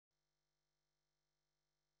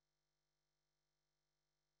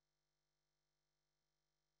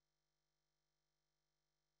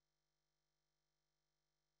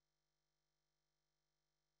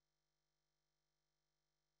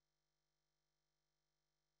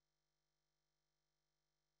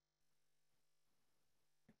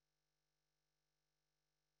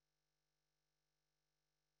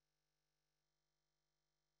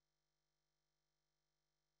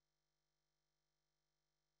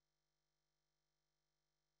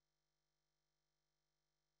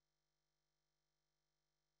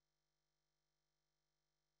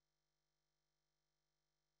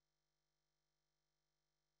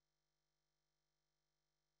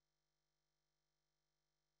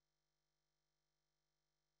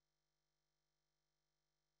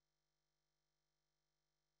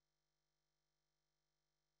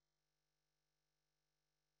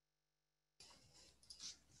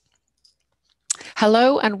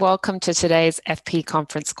Hello and welcome to today's FP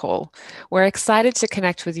conference call. We're excited to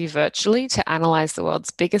connect with you virtually to analyze the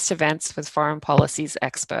world's biggest events with foreign policies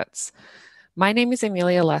experts. My name is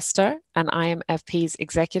Amelia Lester, and I am FP's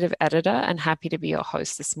executive editor and happy to be your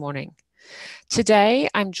host this morning. Today,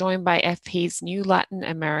 I'm joined by FP's new Latin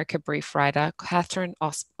America brief writer, Catherine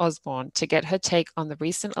Osborn, to get her take on the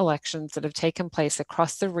recent elections that have taken place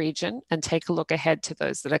across the region and take a look ahead to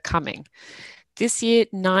those that are coming. This year,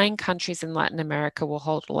 9 countries in Latin America will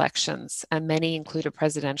hold elections, and many include a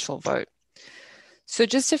presidential vote. So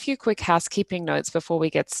just a few quick housekeeping notes before we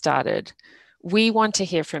get started. We want to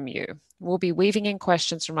hear from you. We'll be weaving in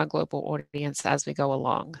questions from our global audience as we go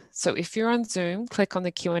along. So if you're on Zoom, click on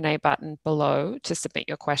the Q&A button below to submit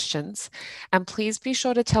your questions. And please be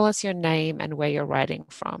sure to tell us your name and where you're writing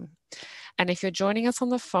from. And if you're joining us on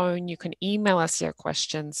the phone, you can email us your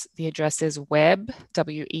questions. The address is web,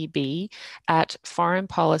 at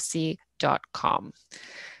foreignpolicy.com.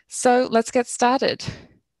 So let's get started.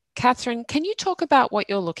 Catherine, can you talk about what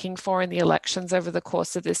you're looking for in the elections over the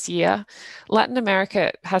course of this year? Latin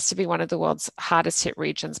America has to be one of the world's hardest hit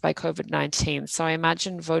regions by COVID-19, so I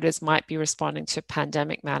imagine voters might be responding to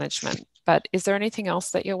pandemic management. But is there anything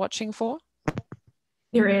else that you're watching for?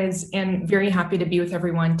 There is, and very happy to be with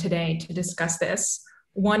everyone today to discuss this.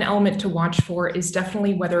 One element to watch for is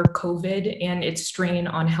definitely whether COVID and its strain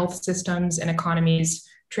on health systems and economies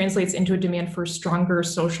translates into a demand for stronger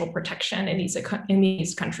social protection in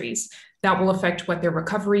these countries. That will affect what their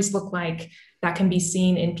recoveries look like. That can be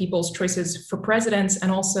seen in people's choices for presidents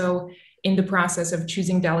and also in the process of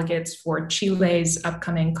choosing delegates for Chile's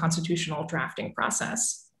upcoming constitutional drafting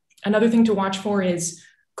process. Another thing to watch for is,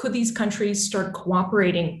 could these countries start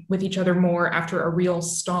cooperating with each other more after a real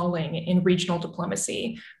stalling in regional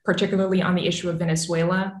diplomacy, particularly on the issue of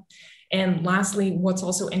Venezuela? And lastly, what's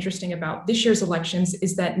also interesting about this year's elections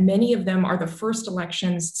is that many of them are the first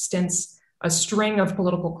elections since a string of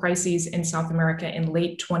political crises in South America in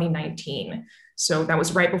late 2019. So that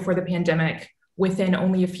was right before the pandemic. Within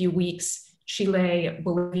only a few weeks, Chile,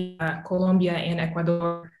 Bolivia, Colombia, and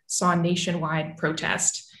Ecuador saw nationwide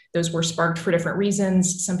protest. Those were sparked for different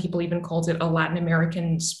reasons. Some people even called it a Latin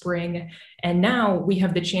American spring. And now we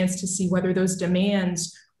have the chance to see whether those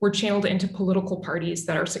demands were channeled into political parties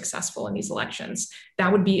that are successful in these elections.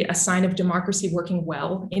 That would be a sign of democracy working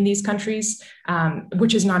well in these countries,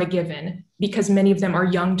 which is not a given because many of them are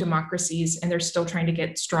young democracies and they're still trying to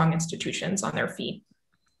get strong institutions on their feet.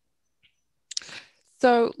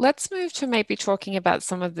 So let's move to maybe talking about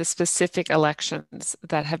some of the specific elections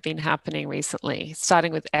that have been happening recently,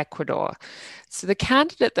 starting with Ecuador. So the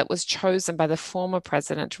candidate that was chosen by the former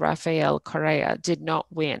president, Rafael Correa, did not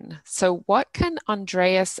win. So what can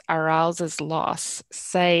Andrés Arauz's loss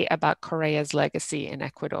say about Correa's legacy in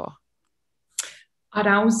Ecuador?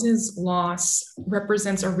 Arauz's loss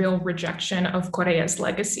represents a real rejection of Correa's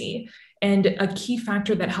legacy. And a key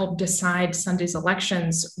factor that helped decide Sunday's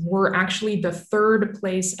elections were actually the 3rd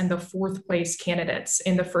place and the 4th place candidates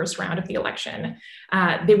in the first round of the election.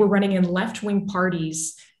 They were running in left-wing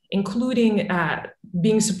parties, including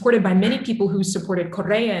being supported by many people who supported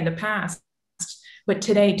Correa in the past, but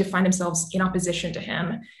today define themselves in opposition to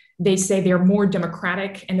him. They say they're more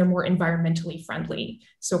democratic and they're more environmentally friendly.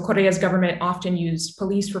 So Correa's government often used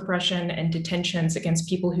police repression and detentions against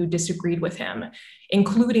people who disagreed with him,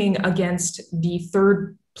 including against the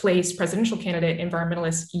 3rd place presidential candidate,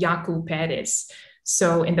 environmentalist Yaku Perez.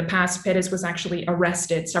 So in the past, Perez was actually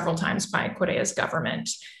arrested several times by Correa's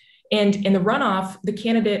government. And in the runoff, the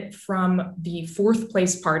candidate from the 4th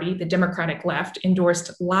place party, the Democratic Left,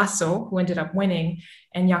 endorsed Lasso, who ended up winning,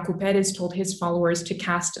 and Yaku Perez told his followers to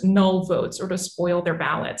cast null votes or to spoil their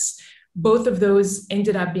ballots. Both of those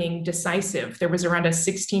ended up being decisive. There was around a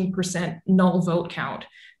 16% null vote count.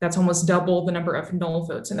 That's almost double the number of null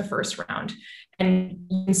votes in the first round. And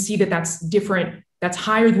you can see that that's different. That's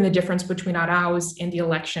higher than the difference between Arauz and the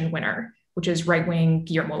election winner, which is right-wing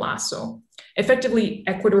Guillermo Lasso. Effectively,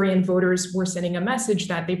 Ecuadorian voters were sending a message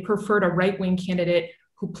that they preferred a right-wing candidate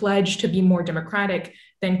who pledged to be more democratic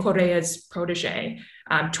than Correa's protege.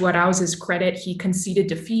 To Arauz's credit, he conceded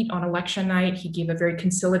defeat on election night. He gave a very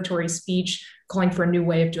conciliatory speech calling for a new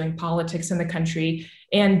way of doing politics in the country.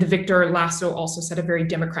 And the victor, Lasso, also set a very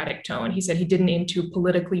democratic tone. He said he didn't aim to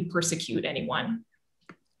politically persecute anyone.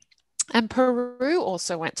 And Peru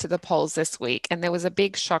also went to the polls this week, and there was a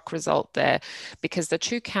big shock result there because the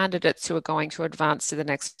 2 candidates who are going to advance to the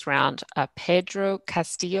next round are Pedro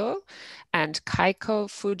Castillo and Keiko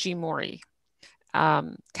Fujimori.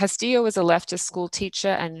 Castillo is a leftist school teacher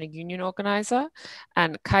and a union organizer,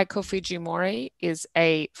 and Keiko Fujimori is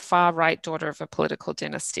a far-right daughter of a political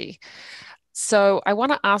dynasty. So I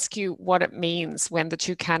want to ask you what it means when the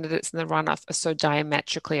two candidates in the runoff are so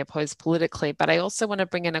diametrically opposed politically. But I also want to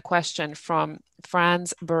bring in a question from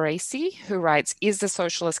Franz Baresi, who writes, is the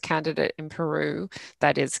socialist candidate in Peru,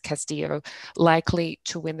 that is Castillo, likely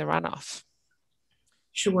to win the runoff?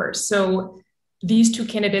 Sure. So these two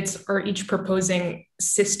candidates are each proposing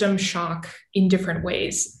system shock in different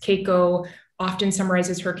ways. Keiko often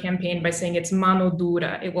summarizes her campaign by saying it's mano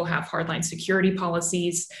dura, it will have hardline security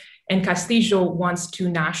policies. And Castillo wants to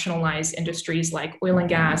nationalize industries like oil and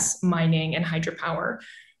gas, mining, and hydropower.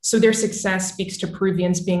 So their success speaks to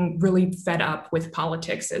Peruvians being really fed up with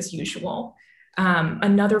politics as usual.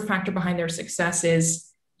 Another factor behind their success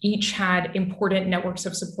is each had important networks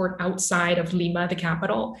of support outside of Lima, the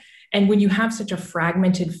capital. And when you have such a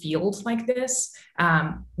fragmented field like this,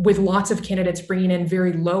 with lots of candidates bringing in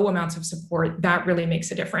very low amounts of support, that really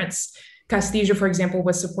makes a difference. Castillo, for example,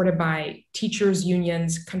 was supported by teachers'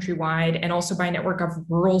 unions countrywide and also by a network of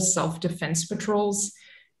rural self-defense patrols.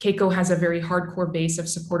 Keiko has a very hardcore base of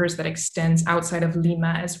supporters that extends outside of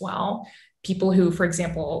Lima as well. People who, for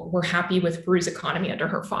example, were happy with Peru's economy under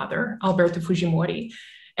her father, Alberto Fujimori.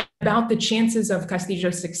 About the chances of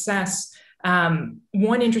Castillo's success,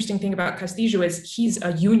 one interesting thing about Castillo is he's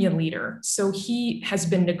a union leader. So he has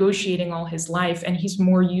been negotiating all his life, and he's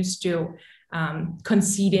more used to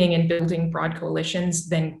conceding and building broad coalitions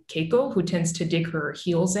than Keiko, who tends to dig her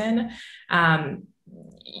heels in.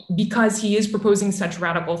 Because he is proposing such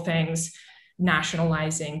radical things,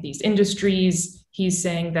 nationalizing these industries, he's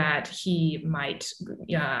saying that he might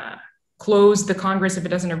close the Congress if it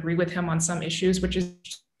doesn't agree with him on some issues, which is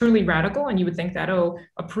truly radical. And you would think that, oh,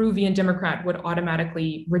 a Peruvian Democrat would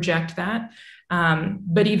automatically reject that.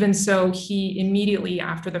 But even so, he immediately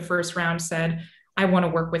after the first round said, I want to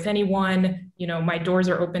work with anyone. You know, my doors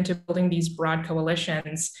are open to building these broad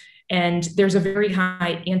coalitions. And there's a very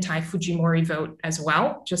high anti-Fujimori vote as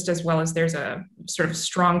well, just as well as there's a sort of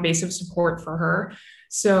strong base of support for her.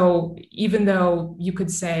 So even though you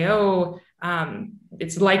could say, oh,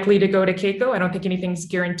 it's likely to go to Keiko, I don't think anything's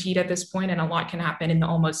guaranteed at this point, and a lot can happen in the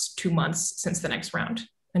almost 2 months since the next round,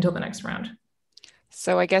 until the next round.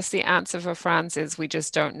 So I guess the answer for Franz is we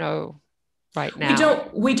just don't know right We now.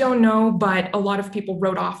 don't know, but a lot of people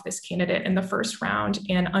wrote off this candidate in the first round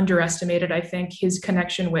and underestimated, I think, his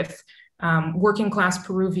connection with working class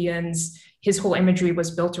Peruvians. His whole imagery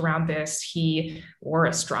was built around this. He wore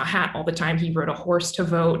a straw hat all the time. He rode a horse to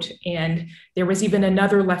vote. And there was even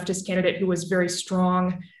another leftist candidate who was very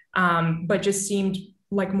strong, but just seemed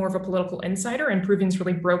like more of a political insider. And Peruvians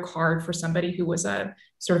really broke hard for somebody who was a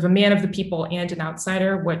sort of a man of the people and an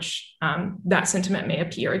outsider, which that sentiment may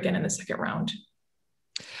appear again in the second round.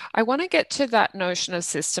 I want to get to that notion of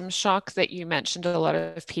system shock that you mentioned a lot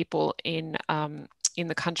of people in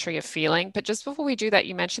the country are feeling. But just before we do that,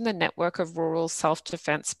 you mentioned the network of rural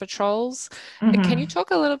self-defense patrols. Can you Mm-hmm.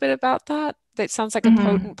 talk a little bit about that? That sounds like a Mm-hmm.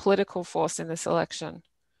 potent political force in this election.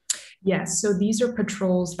 Yes, so these are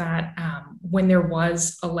patrols that, when there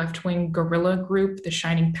was a left wing guerrilla group, the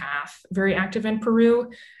Shining Path, very active in Peru,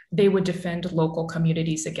 they would defend local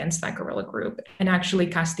communities against that guerrilla group. And actually,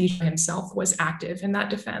 Castillo himself was active in that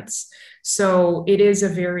defense. So it is a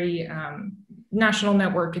very national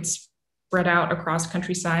network. It's spread out across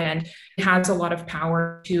countryside and it has a lot of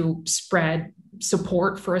power to spread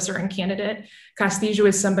support for a certain candidate. Castillo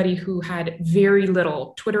is somebody who had very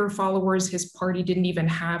little Twitter followers. His party didn't even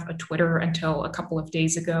have a Twitter until a couple of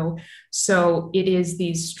days ago. So it is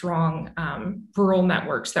these strong rural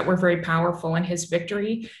networks that were very powerful in his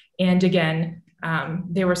victory. And again,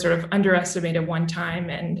 they were sort of underestimated one time,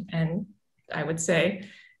 and I would say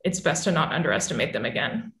it's best to not underestimate them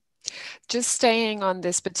again. Just staying on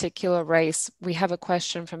this particular race, we have a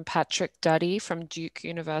question from Patrick Duddy from Duke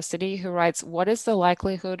University who writes, what is the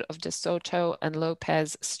likelihood of De Soto and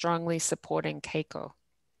Lopez strongly supporting Keiko?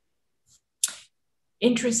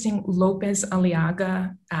 Interesting, Lopez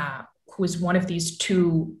Aliaga, who is one of these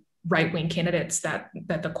two right-wing candidates that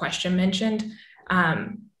the question mentioned,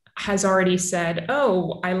 has already said,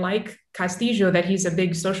 oh, I like Castillo, that he's a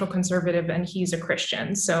big social conservative and he's a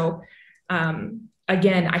Christian. So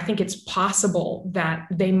again, I think it's possible that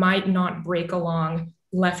they might not break along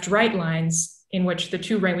left-right lines in which the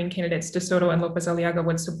two right-wing candidates, De Soto and Lopez Aliaga,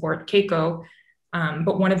 would support Keiko,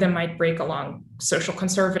 but one of them might break along social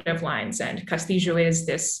conservative lines. And Castillo is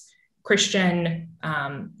this Christian,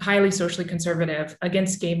 highly socially conservative,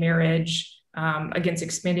 against gay marriage, against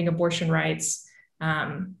expanding abortion rights.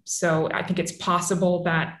 So I think it's possible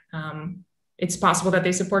that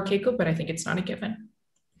they support Keiko, but I think it's not a given.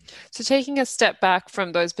 So taking a step back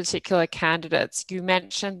from those particular candidates, you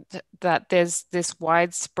mentioned that there's this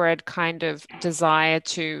widespread kind of desire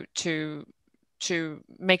to to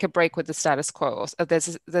make a break with the status quo.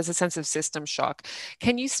 There's a sense of system shock.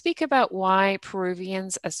 Can you speak about why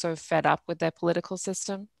Peruvians are so fed up with their political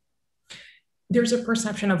system? There's a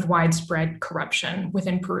perception of widespread corruption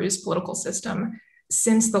within Peru's political system.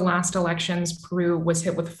 Since the last elections, Peru was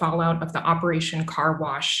hit with fallout of the Operation Car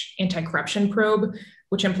Wash anti corruption probe,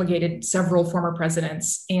 which implicated several former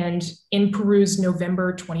presidents. And in Peru's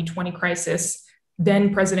November 2020 crisis,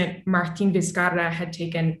 then President Martin Vizcarra had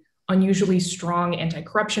taken unusually strong anti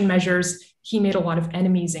corruption measures. He made a lot of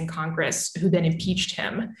enemies in Congress who then impeached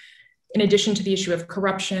him. In addition to the issue of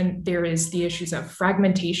corruption, there is the issues of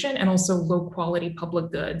fragmentation and also low quality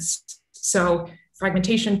public goods. So,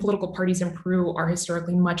 fragmentation, political parties in Peru are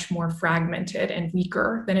historically much more fragmented and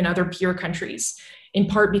weaker than in other peer countries, in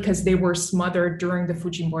part because they were smothered during the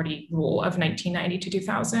Fujimori rule of 1990 to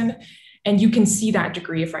 2000. And you can see that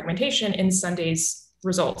degree of fragmentation in Sunday's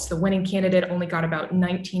results. The winning candidate only got about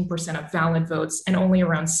 19% of valid votes and only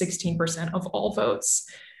around 16% of all votes.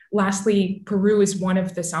 Lastly, Peru is one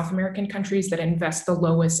of the South American countries that invest the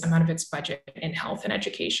lowest amount of its budget in health and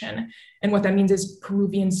education. And what that means is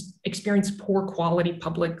Peruvians experience poor quality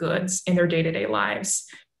public goods in their day-to-day lives.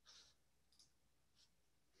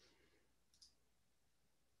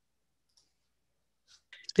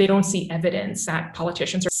 They don't see evidence that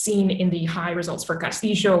politicians are seen in the high results for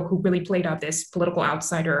Castillo, who really played out this political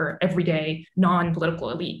outsider, everyday, non-political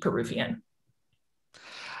elite Peruvian.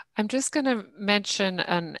 I'm just going to mention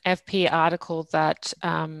an FP article that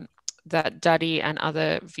that Duddy and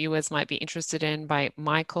other viewers might be interested in by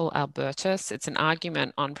Michael Albertus. It's an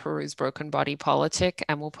argument on Peru's broken body politic,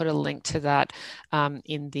 and we'll put a link to that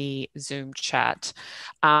in the Zoom chat.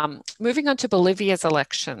 Moving on to Bolivia's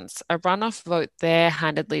elections, a runoff vote there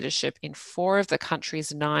handed leadership in 4 of the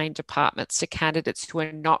country's 9 departments to candidates who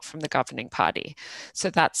are not from the governing party. So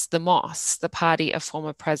that's the MOS, the party of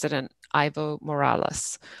former President Evo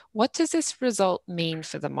Morales. What does this result mean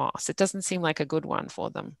for the MOS? It doesn't seem like a good one for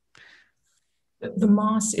them. The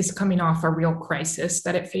MOS is coming off a real crisis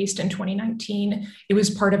that it faced in 2019. It was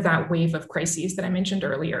part of that wave of crises that I mentioned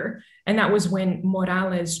earlier. And that was when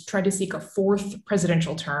Morales tried to seek a 4th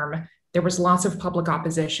presidential term. There was lots of public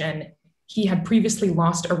opposition. He had previously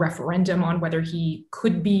lost a referendum on whether he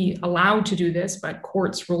could be allowed to do this, but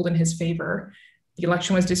courts ruled in his favor. The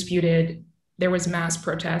election was disputed. There was mass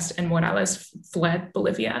protest, and Morales fled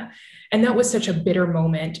Bolivia. And that was such a bitter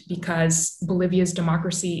moment because Bolivia's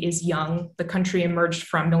democracy is young. The country emerged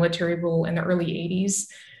from military rule in the early 80s.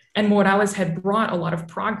 And Morales had brought a lot of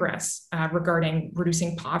progress regarding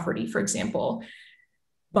reducing poverty, for example.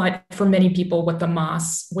 But for many people, what the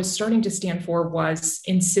MAS was starting to stand for was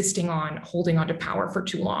insisting on holding onto power for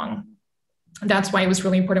too long. That's why it was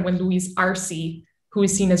really important when Luis Arce, who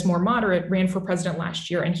is seen as more moderate, ran for president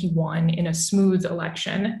last year and he won in a smooth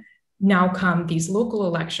election. Now come these local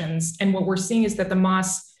elections. And what we're seeing is that the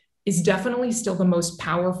MAS is definitely still the most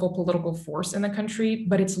powerful political force in the country,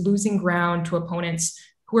 but it's losing ground to opponents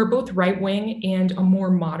who are both right wing and a more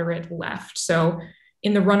moderate left. So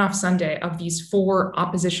in the runoff Sunday, of these 4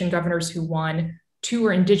 opposition governors who won, 2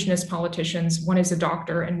 are indigenous politicians, one is a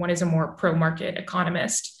doctor, and one is a more pro market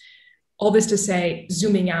economist. All this to say,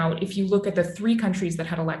 zooming out, if you look at the 3 countries that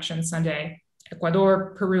had elections Sunday,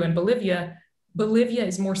 Ecuador, Peru, and Bolivia, Bolivia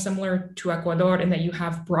is more similar to Ecuador in that you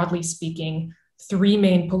have, broadly speaking, 3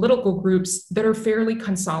 main political groups that are fairly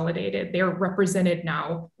consolidated. They're represented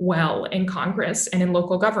now well in Congress and in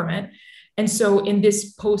local government. And so in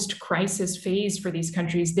this post-crisis phase for these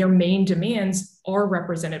countries, their main demands are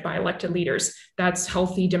represented by elected leaders. That's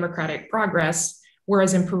healthy democratic progress.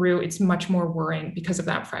 Whereas in Peru, it's much more worrying because of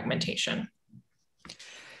that fragmentation.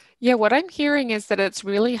 Yeah, what I'm hearing is that it's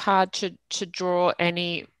really hard to draw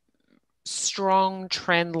any strong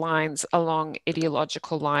trend lines along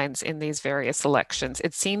ideological lines in these various elections.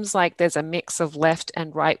 It seems like there's a mix of left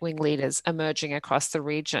and right-wing leaders emerging across the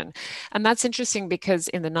region. And that's interesting because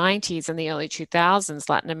in the 90s and the early 2000s,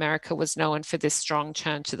 Latin America was known for this strong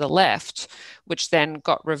turn to the left, which then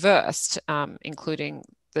got reversed, including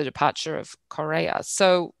the departure of Correa.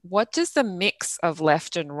 So what does the mix of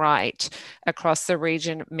left and right across the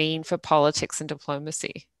region mean for politics and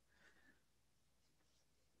diplomacy?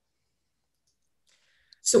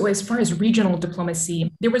 So as far as regional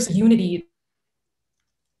diplomacy, there was unity.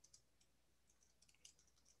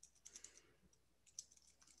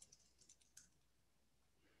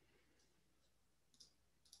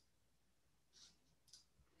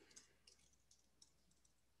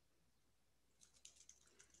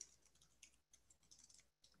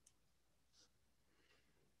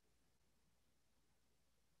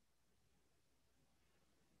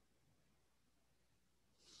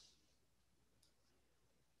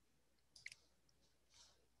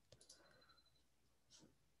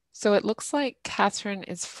 So it looks like Catherine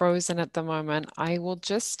is frozen at the moment. I will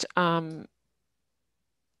just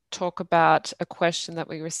talk about a question that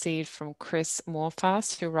we received from Chris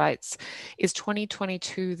Morfast, who writes, is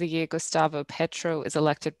 2022 the year Gustavo Petro is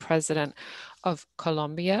elected president of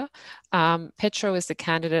Colombia? Petro is the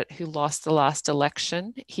candidate who lost the last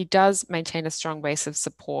election. He does maintain a strong base of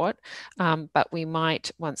support, but we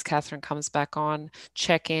might, once Catherine comes back on,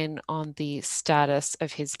 check in on the status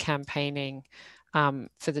of his campaigning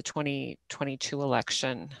for the 2022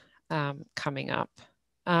 election coming up.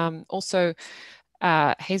 Also,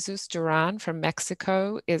 Jesus Duran from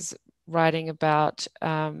Mexico is writing about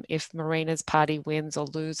if Moreno's party wins or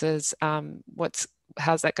loses,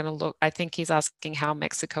 how's that going to look? I think he's asking how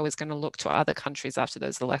Mexico is going to look to other countries after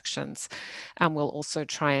those elections. And we'll also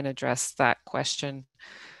try and address that question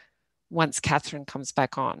once Catherine comes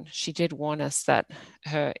back on. She did warn us that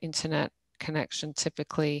her internet connection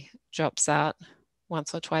typically drops out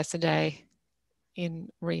once or twice a day in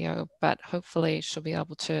Rio, but hopefully she'll be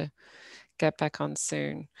able to get back on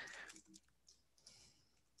soon.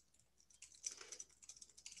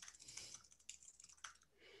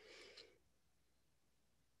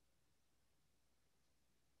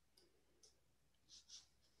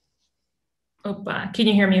 Can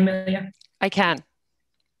you hear me, Amelia? I can.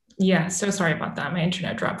 Yeah, so sorry about that. My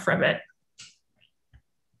internet dropped for a bit.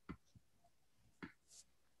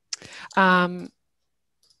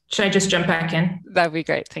 Should I just jump back in? That'd be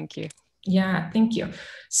great. Thank you. Yeah, thank you.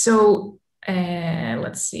 So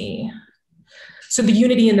let's see. So the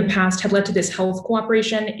unity in the past had led to this health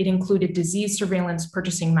cooperation. It included disease surveillance,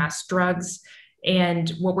 purchasing mass drugs. And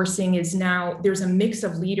what we're seeing is now there's a mix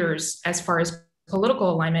of leaders as far as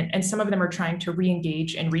political alignment, and some of them are trying to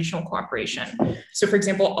re-engage in regional cooperation. So for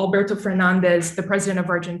example, Alberto Fernandez, the president of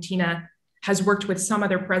Argentina, has worked with some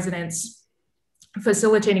other presidents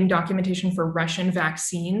facilitating documentation for Russian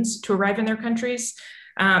vaccines to arrive in their countries.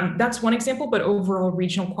 That's one example, but overall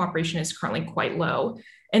regional cooperation is currently quite low.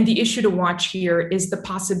 And the issue to watch here is the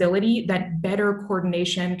possibility that better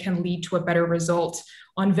coordination can lead to a better result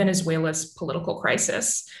on Venezuela's political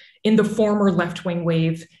crisis. In the former left-wing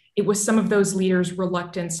wave, it was some of those leaders'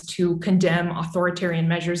 reluctance to condemn authoritarian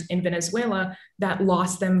measures in Venezuela that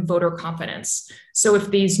lost them voter confidence. So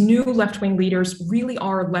if these new left-wing leaders really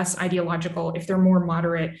are less ideological, if they're more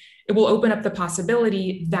moderate, it will open up the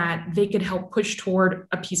possibility that they could help push toward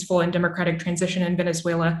a peaceful and democratic transition in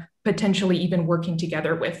Venezuela, potentially even working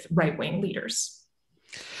together with right-wing leaders.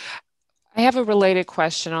 I have a related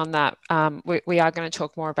question on that. We are going to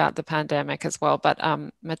talk more about the pandemic as well, but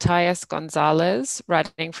Matthias Gonzalez,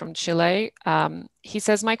 writing from Chile, he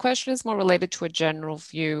says, my question is more related to a general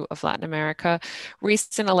view of Latin America.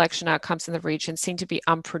 Recent election outcomes in the region seem to be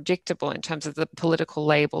unpredictable in terms of the political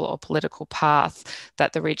label or political path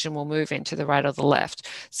that the region will move in, to the right or the left.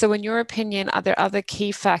 So in your opinion, are there other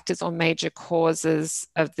key factors or major causes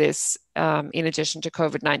of this in addition to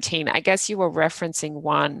COVID-19? I guess you were referencing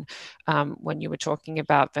one when you were talking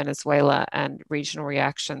about Venezuela and regional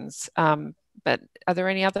reactions. But are there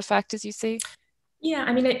any other factors you see? Yeah,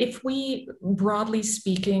 I mean, if we, broadly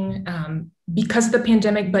speaking, because of the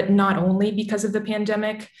pandemic, but not only because of the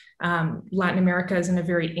pandemic, Latin America is in a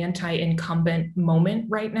very anti-incumbent moment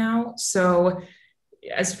right now. So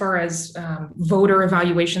as far as voter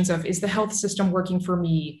evaluations of, is the health system working for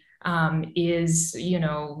me? Is,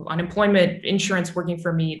 unemployment insurance working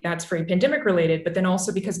for me? That's very pandemic related, but then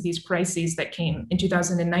also because of these crises that came in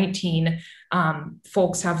 2019,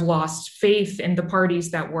 folks have lost faith in the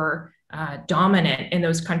parties that were dominant in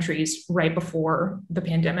those countries right before the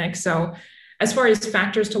pandemic. So as far as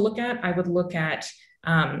factors to look at, I would look at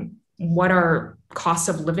what are costs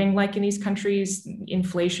of living like in these countries.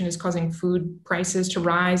 Inflation is causing food prices to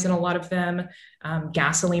rise in a lot of them.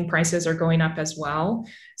 Gasoline prices are going up as well.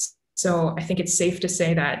 So I think it's safe to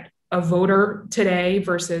say that a voter today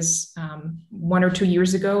versus 1 or 2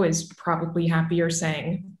 years ago is probably happier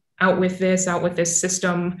saying, out with this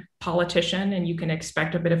system politician, and you can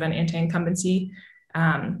expect a bit of an anti-incumbency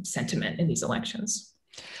sentiment in these elections.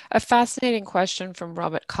 A fascinating question from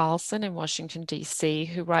Robert Carlson in Washington, D.C.,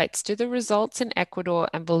 who writes, do the results in Ecuador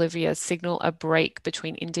and Bolivia signal a break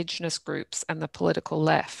between indigenous groups and the political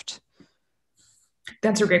left?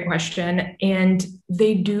 That's a great question. And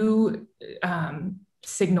they do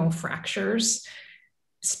signal fractures.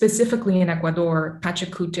 Specifically in Ecuador,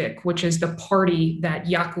 Pachakutik, which is the party that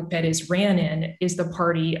Yaku Perez ran in, is the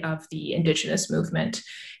party of the indigenous movement.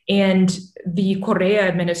 And the Correa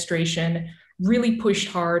administration really pushed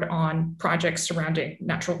hard on projects surrounding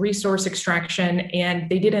natural resource extraction, and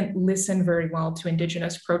they didn't listen very well to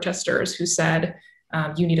indigenous protesters who said,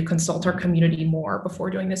 you need to consult our community more before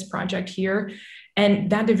doing this project here. And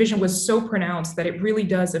that division was so pronounced that it really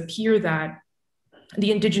does appear that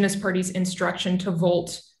the indigenous party's instruction to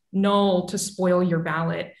vote null to spoil your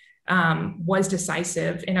ballot was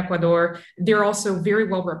decisive in Ecuador. They're also very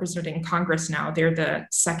well represented in Congress now. They're the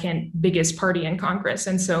second biggest party in Congress.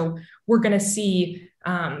 And so we're going to see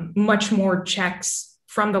much more checks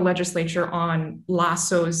from the legislature on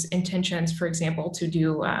Lazo's intentions, for example, to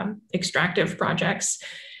do extractive projects.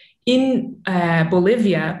 In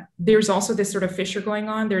Bolivia, there's also this sort of fissure going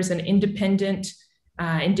on. There's an independent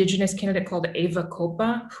indigenous candidate called Eva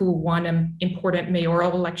Copa, who won an important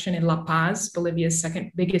mayoral election in La Paz, Bolivia's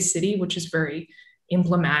second biggest city, which is very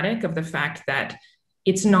emblematic of the fact that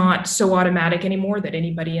it's not so automatic anymore that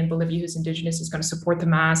anybody in Bolivia who's indigenous is going to support the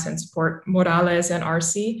MAS and support Morales and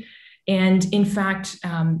Arce. And in fact,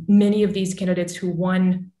 many of these candidates who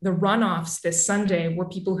won the runoffs this Sunday were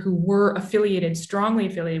people who were strongly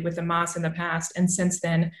affiliated with the MAS in the past, and since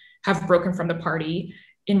then have broken from the party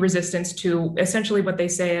in resistance to essentially what they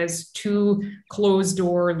say as too closed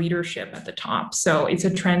door leadership at the top. So it's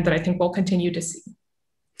a trend that I think we'll continue to see.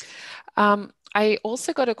 I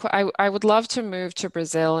also I would love to move to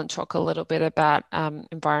Brazil and talk a little bit about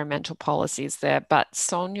environmental policies there, but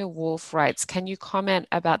Sonia Wolf writes, can you comment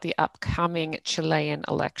about the upcoming Chilean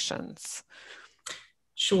elections?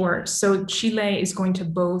 Sure. So Chile is going to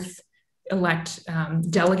both elect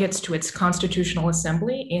delegates to its constitutional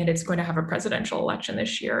assembly, and it's going to have a presidential election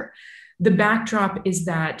this year. The backdrop is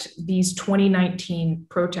that these 2019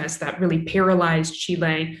 protests that really paralyzed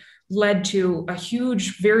Chile led to a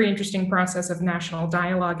huge, very interesting process of national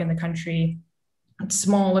dialogue in the country,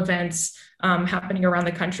 small events happening around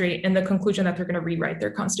the country, and the conclusion that they're going to rewrite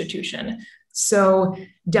their constitution. So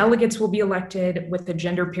delegates will be elected with the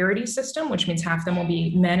gender parity system, which means half of them will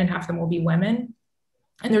be men and half of them will be women.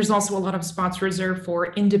 And there's also a lot of spots reserved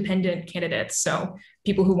for independent candidates. So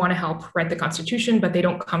people who want to help write the Constitution, but they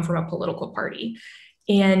don't come from a political party.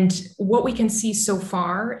 And what we can see so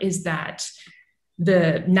far is that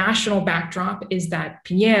the national backdrop is that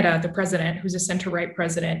Piñera, the president, who's a center-right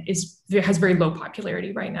president, has very low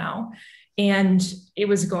popularity right now. And it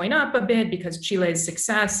was going up a bit because Chile's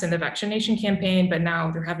success in the vaccination campaign, but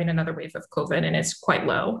now they're having another wave of COVID and it's quite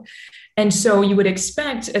low. And so you would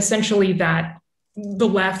expect essentially that the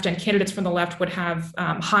left and candidates from the left would have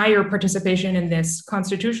higher participation in this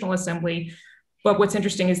constitutional assembly. But what's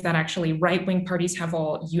interesting is that actually right-wing parties have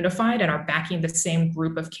all unified and are backing the same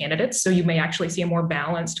group of candidates. So you may actually see a more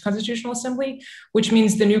balanced constitutional assembly, which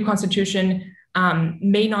means the new constitution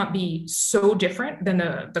may not be so different than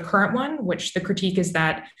the current one, which the critique is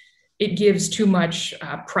that it gives too much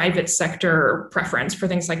private sector preference for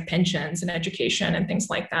things like pensions and education and things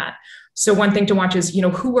like that. So one thing to watch is,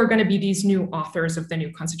 who are going to be these new authors of the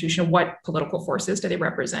new constitution? What political forces do they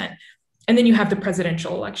represent? And then you have the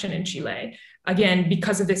presidential election in Chile. Again,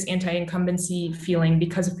 because of this anti-incumbency feeling,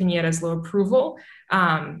 because of Piñera's low approval,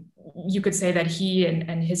 you could say that he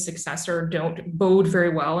and his successor don't bode very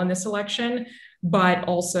well in this election, but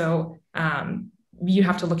also you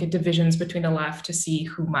have to look at divisions between the left to see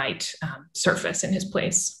who might surface in his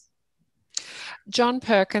place. John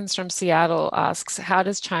Perkins from Seattle asks, how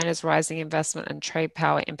does China's rising investment and trade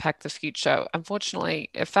power impact the future? Unfortunately,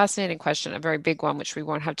 a fascinating question, a very big one, which we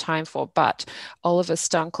won't have time for, but Oliver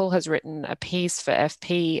Stunkel has written a piece for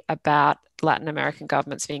FP about Latin American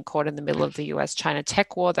governments being caught in the middle of the US-China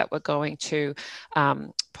tech war that we're going to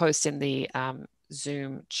post in the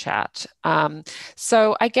Zoom chat.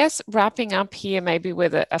 So I guess wrapping up here maybe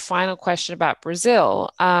with a final question about Brazil.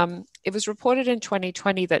 It was reported in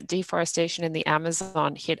 2020 that deforestation in the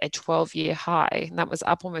Amazon hit a 12-year high, and that was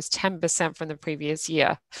up almost 10% from the previous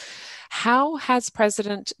year. How has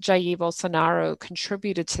President Jair Bolsonaro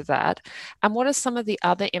contributed to that? And what are some of the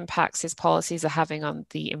other impacts his policies are having on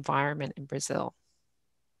the environment in Brazil?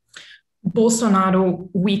 Bolsonaro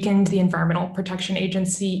weakened the Environmental Protection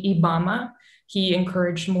Agency, IBAMA. He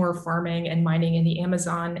encouraged more farming and mining in the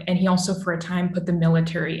Amazon, and he also for a time put the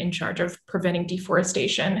military in charge of preventing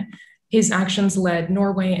deforestation. His actions led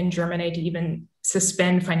Norway and Germany to even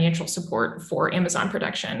suspend financial support for Amazon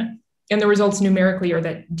protection. And the results numerically are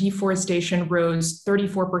that deforestation rose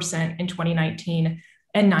 34% in 2019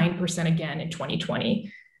 and 9% again in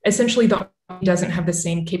 2020. Essentially, the army doesn't have the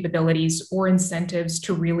same capabilities or incentives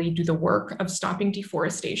to really do the work of stopping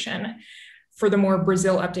deforestation. Furthermore,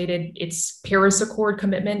 Brazil updated its Paris Accord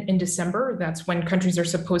commitment in December. That's when countries are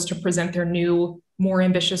supposed to present their new, more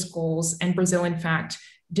ambitious goals. And Brazil, in fact,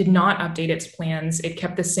 did not update its plans. It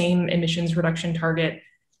kept the same emissions reduction target.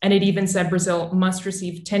 And it even said Brazil must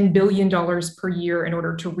receive $10 billion per year in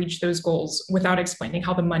order to reach those goals without explaining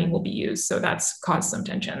how the money will be used. So that's caused some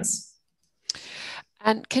tensions.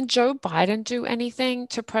 And can Joe Biden do anything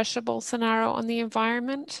to pressure Bolsonaro on the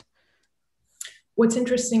environment? What's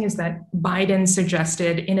interesting is that Biden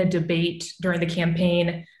suggested in a debate during the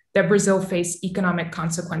campaign that Brazil face economic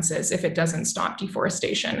consequences if it doesn't stop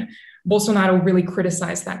deforestation. Bolsonaro really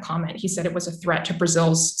criticized that comment. He said it was a threat to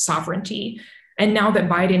Brazil's sovereignty. And now that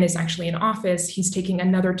Biden is actually in office, he's taking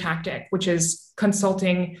another tactic, which is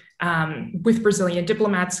consulting with Brazilian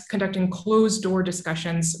diplomats, conducting closed door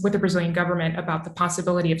discussions with the Brazilian government about the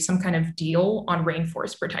possibility of some kind of deal on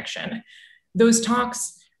rainforest protection. Those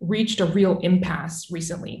talks reached a real impasse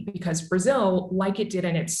recently because Brazil, like it did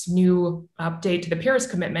in its new update to the Paris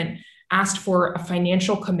commitment, asked for a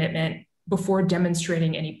financial commitment before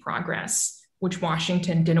demonstrating any progress, which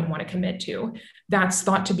Washington didn't want to commit to. That's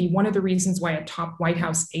thought to be one of the reasons why a top White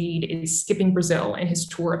House aide is skipping Brazil in his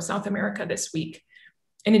tour of South America this week.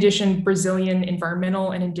 In addition, Brazilian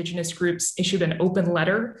environmental and indigenous groups issued an open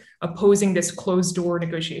letter opposing this closed door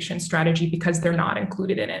negotiation strategy because they're not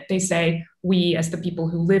included in it. They say, we, as the people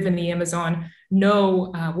who live in the Amazon,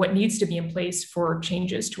 know what needs to be in place for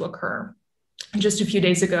changes to occur. And just a few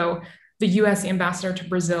days ago, the US ambassador to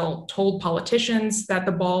Brazil told politicians that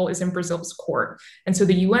the ball is in Brazil's court. And so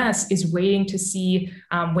the US is waiting to see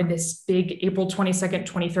when this big April 22nd,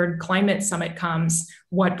 23rd climate summit comes,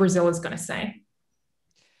 what Brazil is going to say.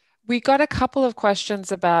 We got a couple of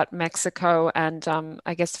questions about Mexico, and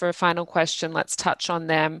I guess for a final question, let's touch on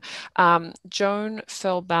them. Joan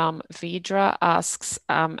Philbaum Vidra asks,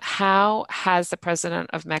 how has the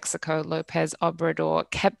president of Mexico, Lopez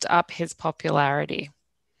Obrador, kept up his popularity?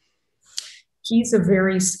 He's a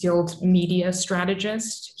very skilled media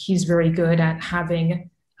strategist. He's very good at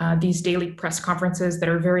having these daily press conferences that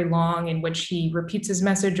are very long, in which he repeats his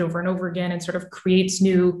message over and over again and sort of creates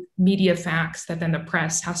new media facts that then the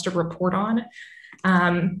press has to report on.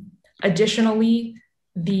 Additionally,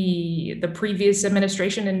 the previous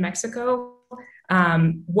administration in Mexico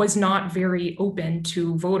was not very open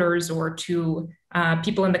to voters or to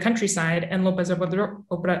people in the countryside, and Lopez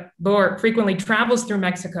Obrador frequently travels through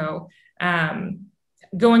Mexico,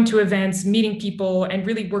 going to events, meeting people, and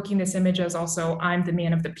really working this image as also, I'm the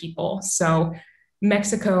man of the people. So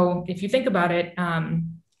Mexico, if you think about it,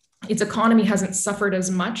 its economy hasn't suffered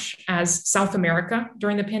as much as South America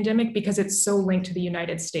during the pandemic because it's so linked to the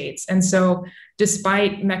United States. And so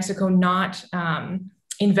despite Mexico not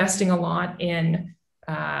investing a lot in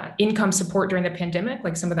income support during the pandemic,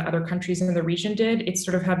 like some of the other countries in the region did, it's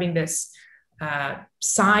sort of having this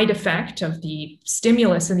side effect of the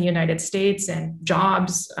stimulus in the United States, and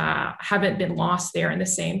jobs haven't been lost there in the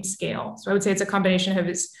same scale. So I would say it's a combination of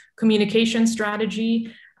his communication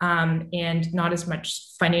strategy and not as much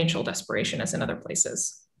financial desperation as in other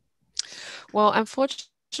places. Well, unfortunately,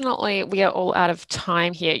 we are all out of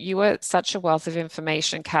time here. You were such a wealth of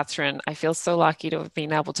information, Catherine. I feel so lucky to have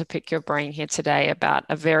been able to pick your brain here today about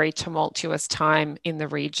a very tumultuous time in the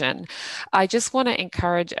region. I just want to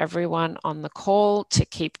encourage everyone on the call to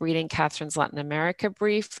keep reading Catherine's Latin America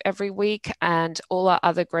brief every week, and all our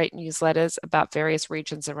other great newsletters about various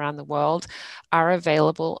regions around the world are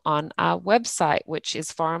available on our website, which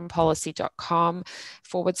is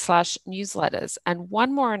foreignpolicy.com/newsletters. And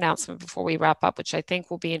one more announcement before we wrap up, which I think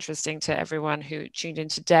will be interesting to everyone who tuned in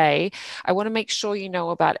today. I want to make sure you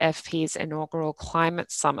know about FP's inaugural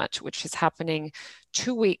climate summit, which is happening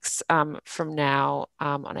 2 weeks from now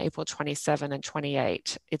on April 27 and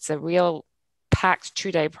 28. It's a real packed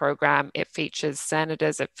 2-day program. It features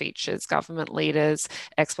senators, it features government leaders,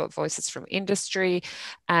 expert voices from industry,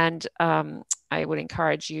 and I would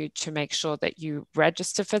encourage you to make sure that you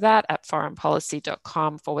register for that at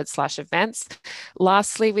foreignpolicy.com/events.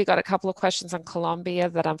 Lastly, we got a couple of questions on Colombia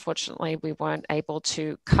that unfortunately we weren't able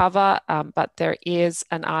to cover, but there is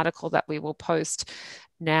an article that we will post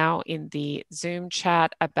now in the Zoom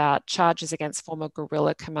chat about charges against former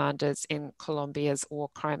guerrilla commanders in Colombia's war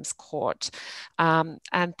crimes court. And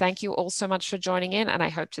thank you all so much for joining in, and I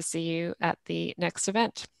hope to see you at the next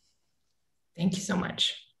event. Thank you so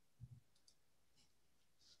much.